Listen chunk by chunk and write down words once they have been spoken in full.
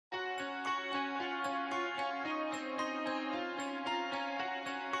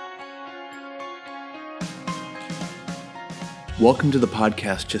Welcome to the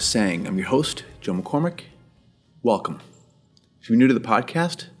podcast Just Saying. I'm your host, Joe McCormick. Welcome. If you're new to the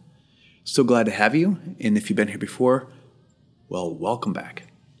podcast, so glad to have you. And if you've been here before, well, welcome back.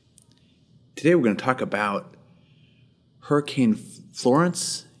 Today we're going to talk about Hurricane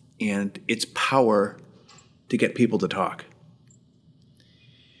Florence and its power to get people to talk.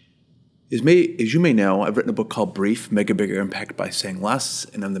 As you may know, I've written a book called Brief, Make a Bigger Impact by Saying Less,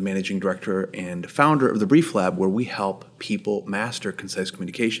 and I'm the managing director and founder of the Brief Lab, where we help people master concise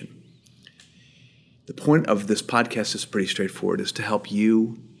communication. The point of this podcast is pretty straightforward, is to help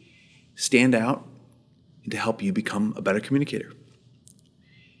you stand out and to help you become a better communicator.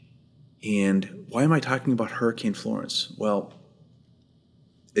 And why am I talking about Hurricane Florence? Well,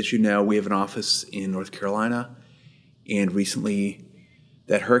 as you know, we have an office in North Carolina, and recently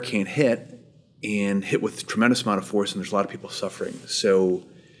that hurricane hit with a tremendous amount of force, and there's a lot of people suffering. So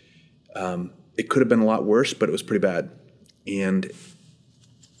it could have been a lot worse, but it was pretty bad. And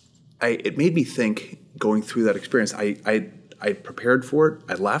it made me think, going through that experience, I prepared for it.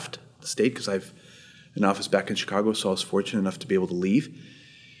 I left the state because I've an office back in Chicago, so I was fortunate enough to be able to leave.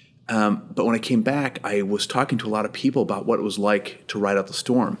 But when I came back, I was talking to a lot of people about what it was like to ride out the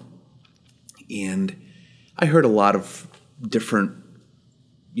storm. And I heard a lot of different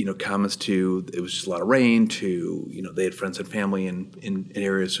comments to, it was just a lot of rain, to, they had friends and family in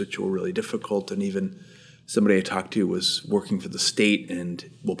areas which were really difficult. And even somebody I talked to was working for the state and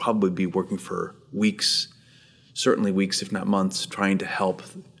will probably be working for weeks, certainly weeks, if not months, trying to help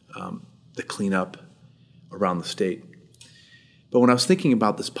the cleanup around the state. But when I was thinking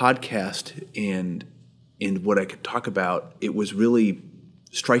about this podcast and what I could talk about, it was really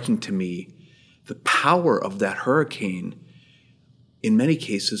striking to me the power of that hurricane. In many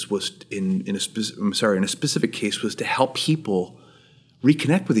cases, in a specific case, was to help people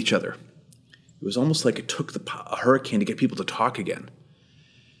reconnect with each other. It was almost like it took a hurricane to get people to talk again.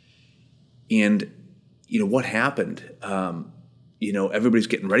 And what happened? Everybody's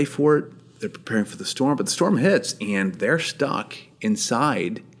getting ready for it. They're preparing for the storm, but the storm hits, and they're stuck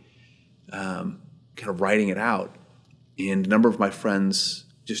inside, kind of riding it out. And a number of my friends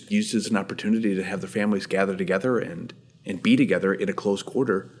just used it as an opportunity to have their families gather together and be together in a close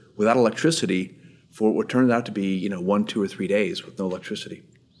quarter without electricity for what turned out to be, 1, 2, or 3 days with no electricity.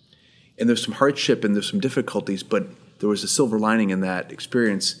 And there's some hardship and there's some difficulties, but there was a silver lining in that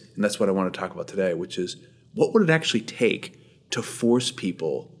experience, and that's what I want to talk about today, which is what would it actually take to force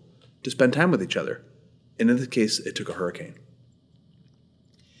people to spend time with each other? And in this case, it took a hurricane.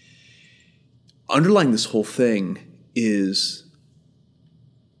 Underlying this whole thing is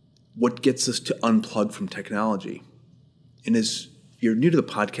what gets us to unplug from technology. And as you're new to the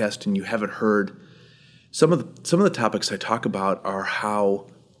podcast and you haven't heard, some of the topics I talk about are how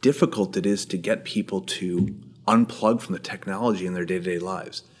difficult it is to get people to unplug from the technology in their day-to-day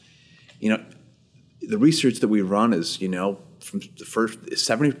lives. The research that we run is, from the first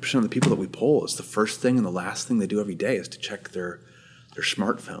 70% of the people that we poll, is the first thing and the last thing they do every day is to check their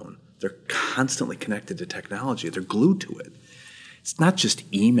smartphone. They're constantly connected to technology. They're glued to it. It's not just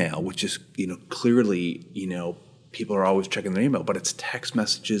email, which is, clearly, people are always checking their email, but it's text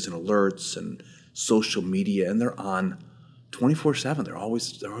messages and alerts and social media, and they're on 24/7. They're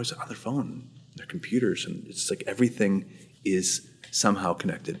always on their phone, their computers, and it's like everything is somehow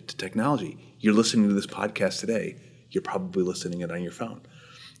connected to technology. You're listening to this podcast today, you're probably listening it on your phone.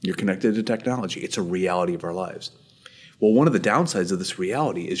 You're connected to technology. It's a reality of our lives. Well, one of the downsides of this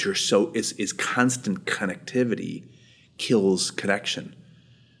reality is is constant connectivity kills connection.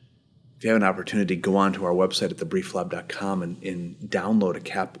 If you have an opportunity, go on to our website at thebrieflab.com and download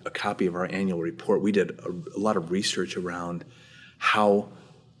a copy of our annual report. We did a lot of research around how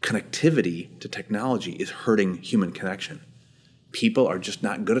connectivity to technology is hurting human connection. People are just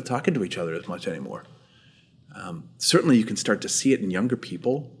not good at talking to each other as much anymore. Certainly you can start to see it in younger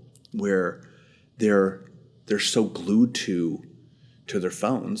people where they're so glued to their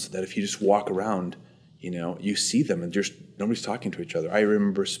phones that if you just walk around, you see them and just nobody's talking to each other. I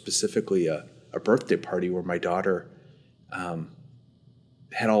remember specifically a birthday party where my daughter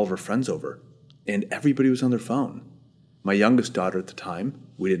had all of her friends over, and everybody was on their phone. My youngest daughter at the time,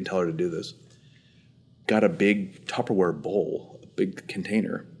 we didn't tell her to do this, got a big Tupperware bowl, a big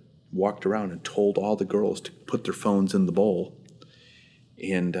container, walked around and told all the girls to put their phones in the bowl,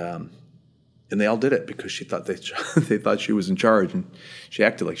 and they all did it because she thought they thought she was in charge, and she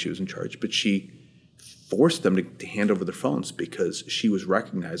acted like she was in charge, but she forced them to hand over their phones because she was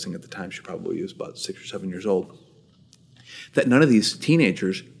recognizing at the time, she probably was about 6 or 7 years old, that none of these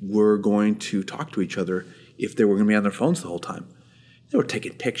teenagers were going to talk to each other if they were going to be on their phones the whole time. They were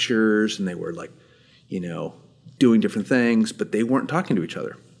taking pictures and they were doing different things, but they weren't talking to each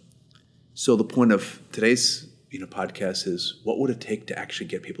other. So the point of today's podcast is, what would it take to actually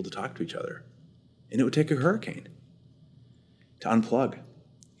get people to talk to each other? And it would take a hurricane to unplug.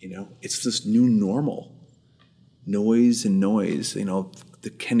 It's this new normal. Noise and noise. The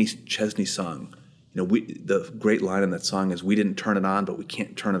Kenny Chesney song. The great line in that song is, "We didn't turn it on, but we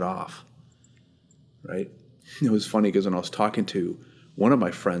can't turn it off." Right? It was funny because when I was talking to one of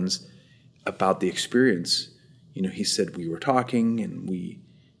my friends about the experience, he said we were talking and we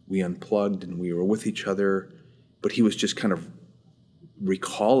unplugged and we were with each other, but he was just kind of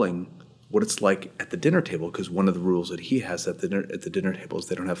recalling what it's like at the dinner table, because one of the rules that he has at the dinner table is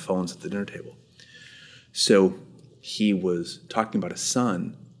they don't have phones at the dinner table. So he was talking about his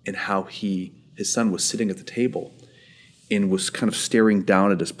son and how his son was sitting at the table and was kind of staring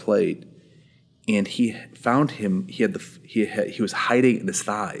down at his plate, and he found him. He was hiding in his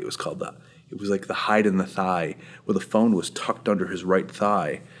thigh. It was like the hide in the thigh, where the phone was tucked under his right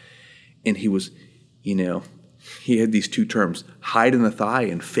thigh, and he was, he had these two terms: hide in the thigh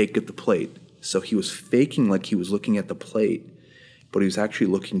and fake at the plate. So he was faking like he was looking at the plate, but he was actually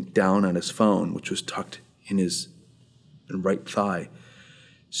looking down on his phone, which was tucked in his right thigh.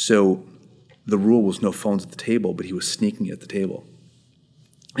 So the rule was no phones at the table, but he was sneaking at the table.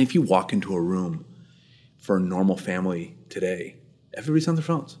 And if you walk into a room for a normal family today, everybody's on their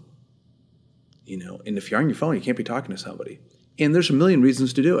phones. And if you're on your phone, you can't be talking to somebody. And there's a million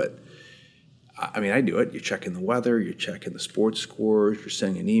reasons to do it. I do it. You're checking the weather, you're checking the sports scores, you're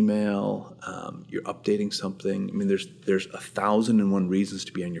sending an email, you're updating something. There's 1,001 reasons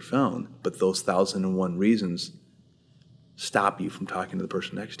to be on your phone, but those 1,001 reasons stop you from talking to the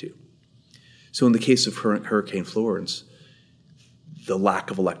person next to you. So in the case of Hurricane Florence, the lack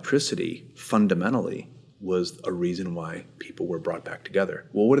of electricity fundamentally was a reason why people were brought back together.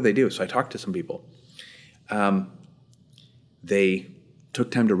 Well, what did they do? So I talked to some people. They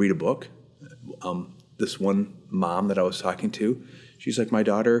took time to read a book. This one mom that I was talking to, she's like, my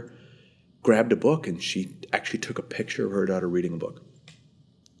daughter grabbed a book and she actually took a picture of her daughter reading a book.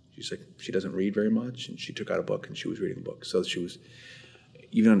 She's like, she doesn't read very much, and she took out a book and she was reading a book. So she was,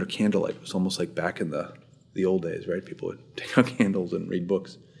 even under candlelight, it was almost like back in the old days, right? People would take out candles and read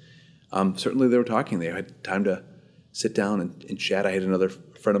books. Certainly they were talking. They had time to sit down and chat. I had another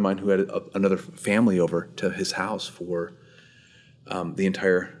friend of mine who had another family over to his house for the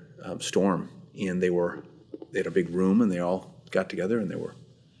entire storm, and they had a big room, and they all got together, and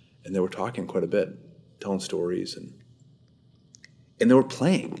they were talking quite a bit, telling stories, and they were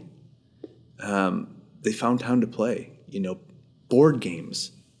playing. They found time to play, board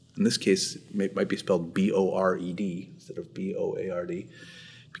games. In this case, it might be spelled BORED instead of BOARD,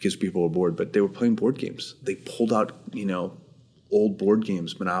 because people were bored. But they were playing board games. They pulled out, old board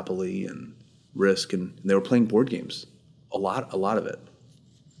games, Monopoly and Risk, and they were playing board games. A lot of it.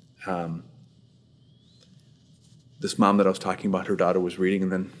 This mom that I was talking about, her daughter was reading,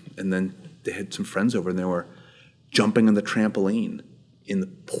 and then they had some friends over, and they were jumping on the trampoline in the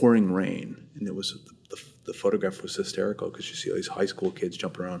pouring rain, and it was the photograph was hysterical, because you see all these high school kids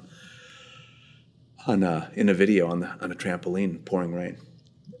jumping around in a video on a trampoline, pouring rain.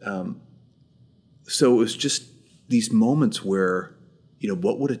 So it was just these moments where,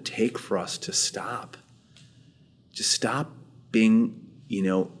 what would it take for us to stop? Just stop being,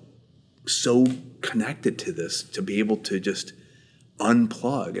 so connected to this, to be able to just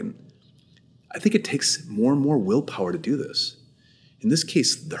unplug. And I think it takes more and more willpower to do this. In this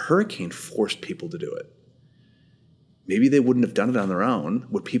case, the hurricane forced people to do it. Maybe they wouldn't have done it on their own.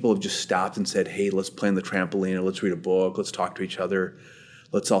 Would people have just stopped and said, hey, let's play on the trampoline, or let's read a book, let's talk to each other,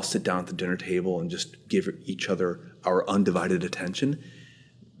 let's all sit down at the dinner table and just give each other our undivided attention?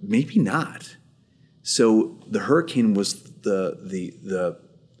 Maybe not. So the hurricane was the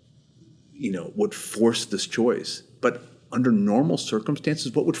would force this choice. But under normal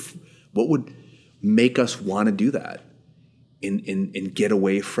circumstances, what would make us want to do that and get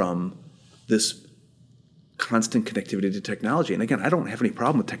away from this constant connectivity to technology? And again, I don't have any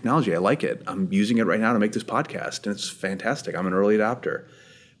problem with technology. I like it. I'm using it right now to make this podcast, and it's fantastic. I'm an early adopter.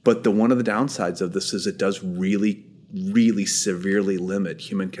 But one of the downsides of this is it does really, really severely limit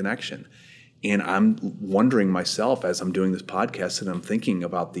human connection. And I'm wondering myself, as I'm doing this podcast and I'm thinking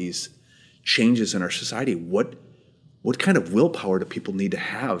about these changes in our society, what kind of willpower do people need to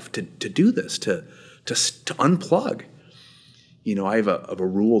have to do this, to unplug? I have a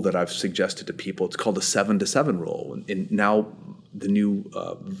rule that I've suggested to people. It's called the 7-to-7 rule. And now the new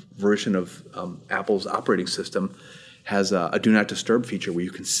version of Apple's operating system has a do not disturb feature where you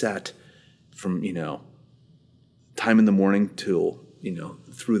can set from, time in the morning till,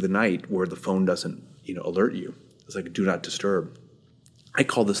 through the night, where the phone doesn't, alert you. It's like do not disturb. I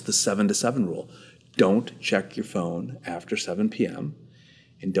call this the 7 to 7 rule. Don't check your phone after 7 p.m.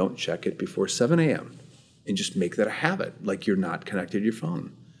 and don't check it before 7 a.m. And just make that a habit, like you're not connected to your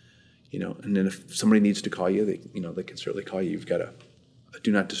phone. And then if somebody needs to call you, they can certainly call you. You've got a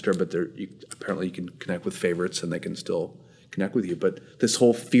do not disturb, but apparently you can connect with favorites and they can still connect with you. But this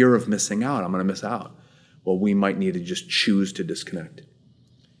whole fear of missing out, I'm going to miss out. Well, we might need to just choose to disconnect.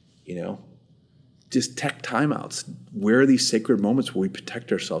 Just tech timeouts. Where are these sacred moments where we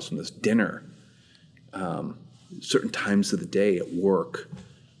protect ourselves from this dinner? Certain times of the day at work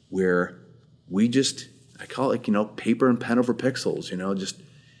where we just, I call it, paper and pen over pixels, just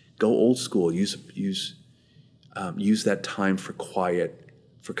go old school, use that time for quiet,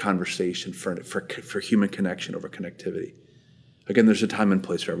 for conversation, for human connection over connectivity. Again, there's a time and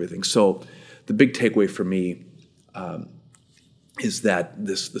place for everything. So the big takeaway for me is that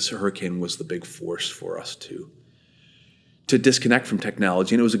this hurricane was the big force for us to disconnect from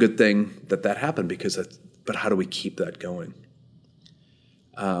technology. And it was a good thing that happened but how do we keep that going?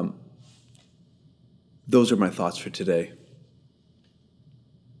 Those are my thoughts for today.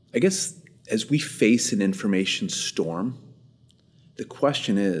 I guess as we face an information storm, the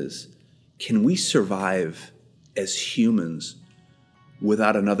question is, can we survive as humans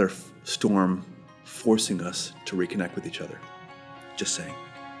without another storm forcing us to reconnect with each other? Just saying.